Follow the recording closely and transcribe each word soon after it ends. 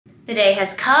The day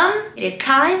has come. It is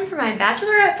time for my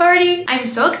bachelorette party. I'm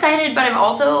so excited, but I'm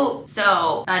also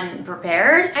so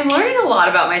unprepared. I'm learning a lot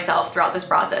about myself throughout this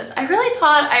process. I really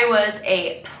thought I was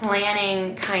a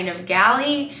planning kind of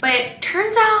galley, but it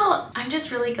turns out I'm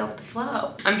just really go with the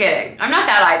flow. I'm kidding. I'm not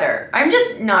that either. I'm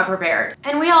just not prepared.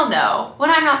 And we all know when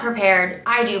I'm not prepared,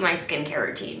 I do my skincare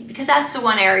routine because that's the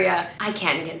one area I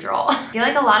can control. I feel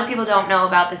like a lot of people don't know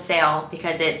about the sale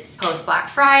because it's post Black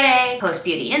Friday, post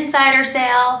Beauty Insider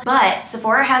sale, but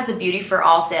Sephora has the Beauty for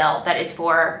All sale that is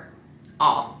for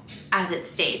all. As it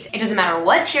states. It doesn't matter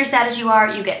what tier status you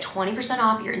are, you get 20%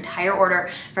 off your entire order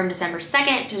from December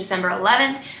 2nd to December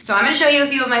 11th. So I'm gonna show you a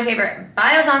few of my favorite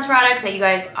Biossance products that you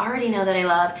guys already know that I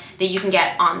love that you can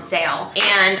get on sale.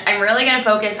 And I'm really gonna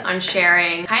focus on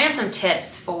sharing kind of some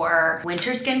tips for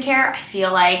winter skincare. I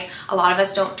feel like a lot of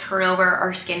us don't turn over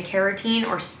our skincare routine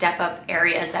or step up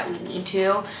areas that we need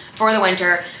to for the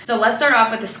winter. So let's start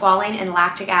off with the squalane and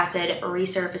lactic acid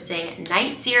resurfacing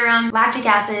night serum. Lactic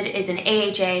acid is an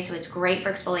AHA, so it's great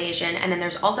for exfoliation. And then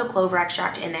there's also clover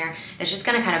extract in there that's just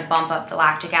gonna kind of bump up the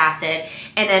lactic acid.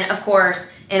 And then of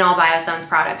course, in all Biossance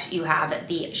products, you have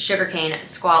the sugarcane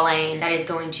squalane that is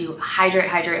going to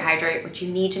hydrate, which you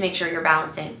need to make sure you're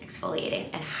balancing exfoliating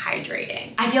and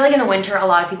hydrating. I feel like in the winter, a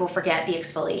lot of people forget the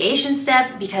exfoliation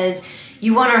step because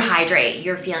you want to hydrate.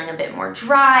 You're feeling a bit more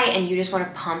dry and you just want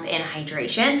to pump in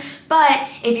hydration. But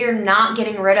if you're not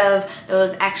getting rid of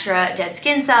those extra dead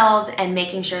skin cells and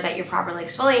making sure that you're properly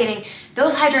exfoliating,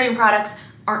 those hydrating products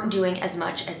aren't doing as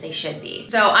much as they should be.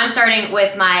 So I'm starting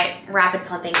with my rapid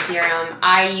plumping serum.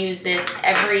 I use this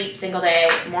every single day,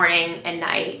 morning and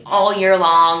night, all year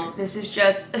long. This is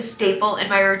just a staple in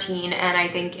my routine and I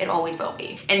think it always will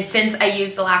be. And since I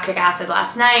used the lactic acid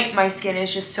last night, my skin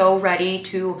is just so ready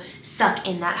to suck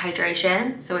in that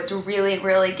hydration. So it's really,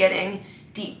 really getting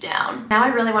deep down. Now I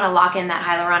really want to lock in that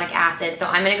hyaluronic acid, so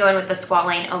I'm going to go in with the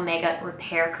Squalane Omega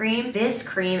Repair Cream. This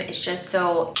cream is just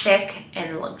so thick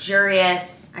and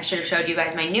luxurious. I should have showed you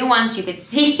guys my new one so you could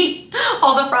see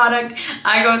all the product.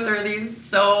 I go through these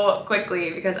so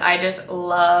quickly because I just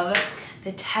love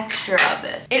the texture of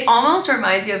this. It almost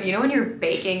reminds you of, you know, when you're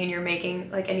baking and you're making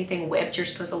like anything whipped, you're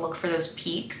supposed to look for those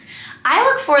peaks. I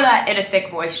look for that in a thick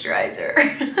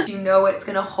moisturizer. You know it's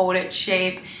gonna hold its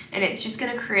shape and it's just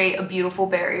gonna create a beautiful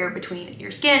barrier between your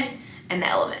skin and the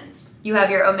elements. You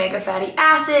have your omega fatty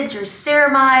acids, your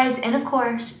ceramides, and of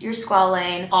course, your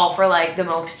squalane, all for like the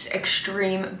most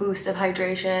extreme boost of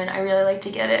hydration. I really like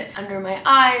to get it under my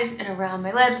eyes and around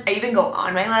my lips. I even go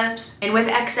on my lips. And with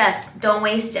excess, don't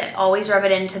waste it. Always rub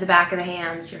it into the back of the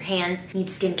hands. Your hands need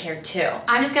skincare too.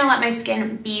 I'm just gonna let my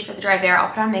skin be for the drive there. I'll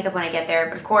put on makeup when I get there,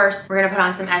 but of course, we're gonna put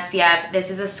on some SPF.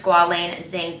 This is a Squalane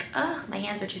Zinc. Ugh, my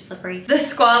hands are too slippery. The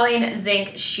Squalane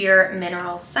Zinc Sheer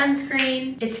Mineral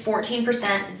Sunscreen. It's 14%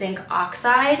 zinc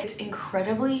oxide. It's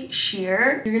incredibly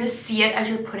sheer. You're gonna see it as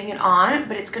you're putting it on,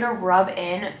 but it's gonna rub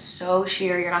in so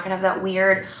sheer. You're not gonna have that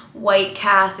weird white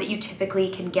cast that you typically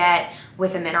can get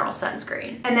with a mineral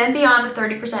sunscreen. And then beyond the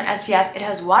 30% SPF, it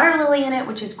has water lily in it,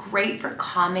 which is great for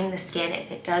calming the skin if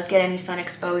it does get any sun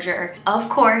exposure. Of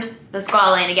course, the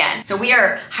squalane again. So we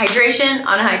are hydration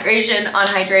on hydration on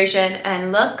hydration,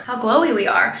 and look how glowy we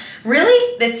are.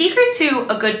 Really, the secret to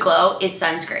a good glow is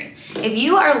sunscreen. If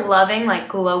you are loving like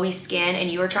glowy skin and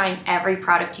you are trying every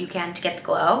product you can to get the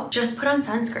glow, just put on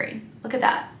sunscreen. Look at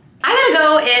that. I gotta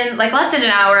go in like less than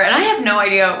an hour and I have no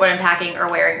idea what I'm packing or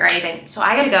wearing or anything. So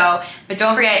I gotta go, but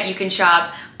don't forget you can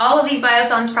shop all of these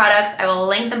Biossance products. I will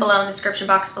link them below in the description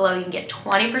box below. You can get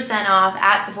 20% off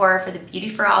at Sephora for the Beauty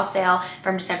for All sale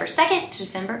from December 2nd to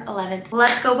December 11th.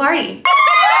 Let's go party.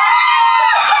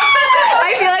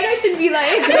 I feel like I should be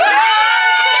like,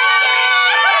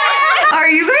 are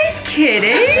you guys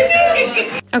kidding?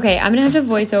 Okay, I'm gonna have to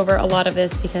voice over a lot of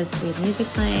this because we have music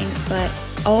playing, but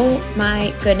oh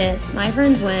my goodness, my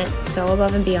friends went so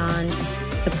above and beyond.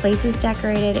 The place was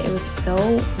decorated, it was so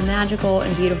magical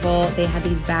and beautiful. They had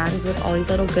these bags with all these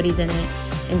little goodies in it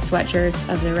and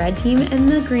sweatshirts of the red team and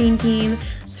the green team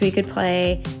so we could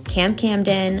play Camp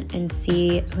Camden and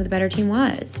see who the better team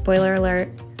was. Spoiler alert,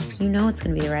 you know it's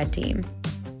gonna be the red team.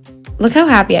 Look how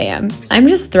happy I am. I'm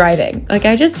just thriving. Like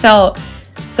I just felt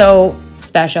so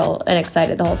special and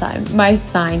excited the whole time. My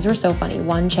signs were so funny.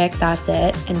 One chick, that's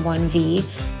it, and one V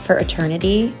for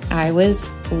eternity. I was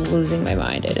losing my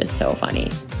mind. It is so funny.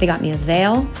 They got me a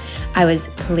veil. I was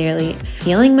clearly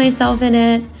feeling myself in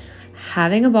it,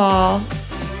 having a ball.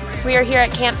 We are here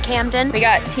at Camp Camden. We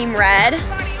got Team Red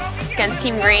against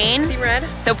Team Green. Team Red.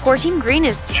 So poor Team Green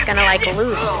is just gonna like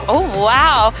lose. Oh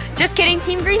wow. Just kidding,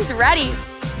 Team Green's ready.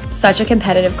 Such a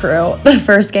competitive crew. The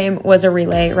first game was a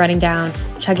relay, running down,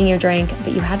 chugging your drink,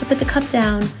 but you had to put the cup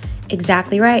down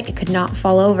exactly right. It could not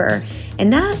fall over.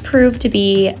 And that proved to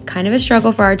be kind of a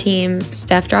struggle for our team.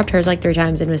 Steph dropped hers like 3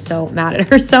 times and was so mad at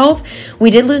herself. We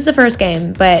did lose the first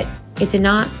game, but it did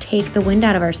not take the wind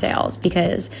out of our sails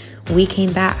because we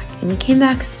came back, and we came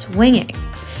back swinging.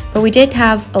 But we did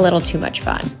have a little too much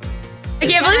fun. I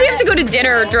can't believe we have to go to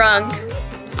dinner drunk.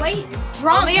 Wait,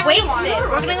 drunk, wasted.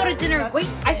 We're gonna go to dinner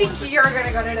wasted. I think you're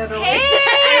gonna go to dinner wasted.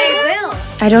 I will.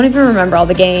 I don't even remember all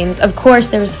the games. Of course,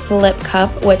 there was Flip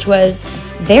Cup, which was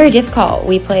very difficult.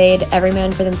 We played every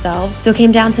man for themselves. So it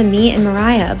came down to me and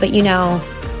Mariah, but you know,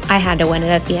 I had to win it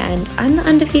at the end. I'm the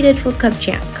undefeated Flip Cup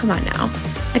champ. Come on now.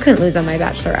 I couldn't lose on my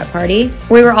bachelorette party.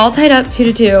 We were all tied up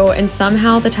 2-2, and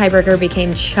somehow the tiebreaker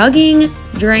became chugging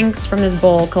drinks from this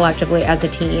bowl collectively as a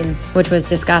team, which was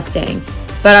disgusting.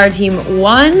 But our team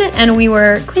won, and we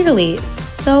were clearly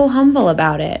so humble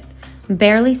about it.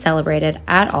 Barely celebrated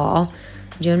at all,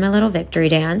 doing my little victory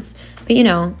dance. But you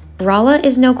know, Rala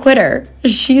is no quitter.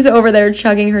 She's over there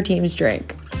chugging her team's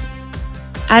drink.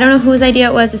 I don't know whose idea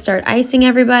it was to start icing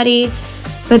everybody,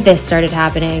 but this started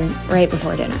happening right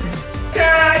before dinner.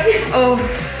 Oh,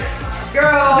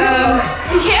 girl.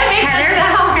 You can't make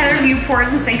that sound. Heather, if you pour it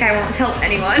in the sink, I won't tell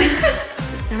anyone.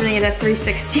 I'm gonna get a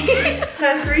 360.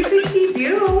 That 360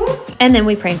 view. And then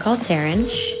we prank called Taryn.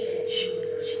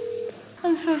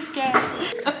 I'm so scared.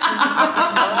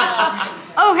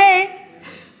 Oh, hey.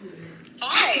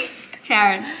 Hi.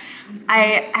 Taryn,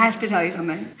 I have to tell you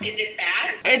something. Is it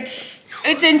bad?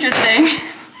 It's interesting.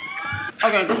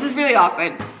 Okay, this is really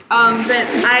awkward.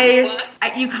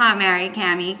 But you can't marry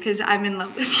Cammie because I'm in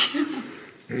love with you.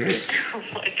 Oh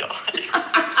my god.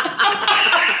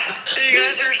 You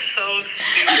guys are so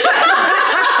stupid.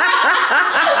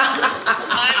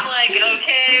 I'm like,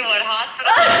 okay, what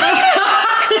hospital?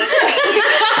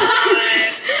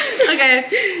 Okay,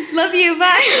 love you,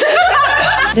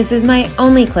 bye. This is my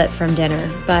only clip from dinner,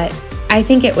 but I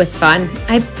think it was fun.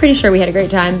 I'm pretty sure we had a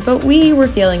great time, but we were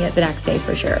feeling it the next day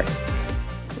for sure.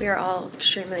 We are all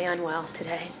extremely unwell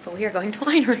today, but we are going to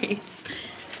wineries.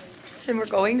 And we're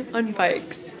going on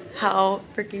bikes. How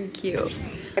freaking cute.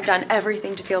 I've done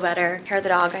everything to feel better. Hair of the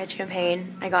dog, I had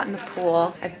champagne. I got in the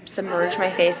pool. I submerged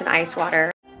my face in ice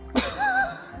water. I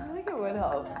think it would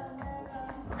help.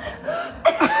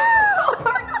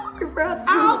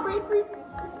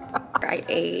 I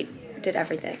ate, did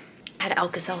everything. Had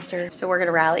Alka-Seltzer, so we're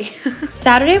gonna rally.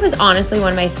 Saturday was honestly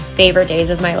one of my favorite days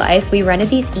of my life. We rented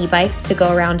these e-bikes to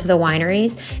go around to the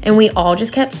wineries, and we all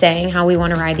just kept saying how we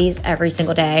want to ride these every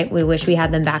single day. We wish we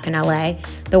had them back in LA.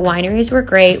 The wineries were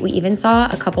great. We even saw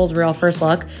a couple's real first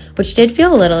look, which did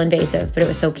feel a little invasive, but it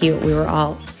was so cute. We were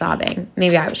all sobbing.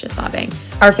 Maybe I was just sobbing.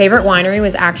 Our favorite winery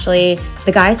was actually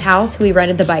the guy's house who we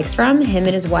rented the bikes from. Him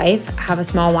and his wife have a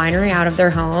small winery out of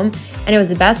their home, and it was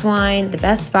the best wine, the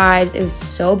best vibes. It was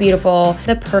so beautiful.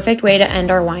 The perfect way to end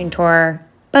our wine tour.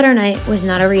 But our night was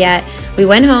not over yet. We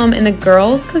went home and the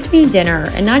girls cooked me dinner,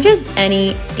 and not just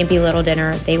any skimpy little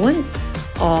dinner. They went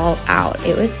all out.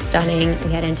 It was stunning.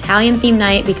 We had an Italian themed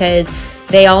night because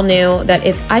they all knew that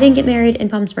if I didn't get married in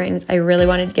Palm Springs, I really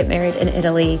wanted to get married in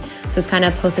Italy. So it's kind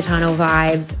of Positano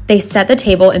vibes. They set the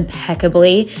table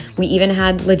impeccably. We even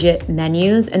had legit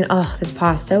menus, and oh, this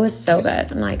pasta was so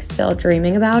good. I'm like still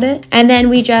dreaming about it. And then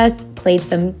we just played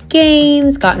some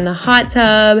games, got in the hot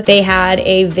tub. They had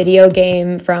a video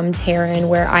game from Taryn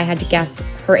where I had to guess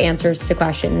her answers to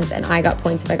questions, and I got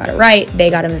points if I got it right. They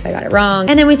got them if I got it wrong.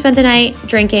 And then we spent the night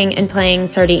drinking and playing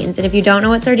sardines. And if you don't know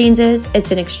what sardines is,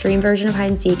 it's an extreme version of hide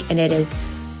and seek, and it is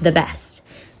the best.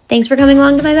 Thanks for coming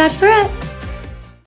along to my bachelorette.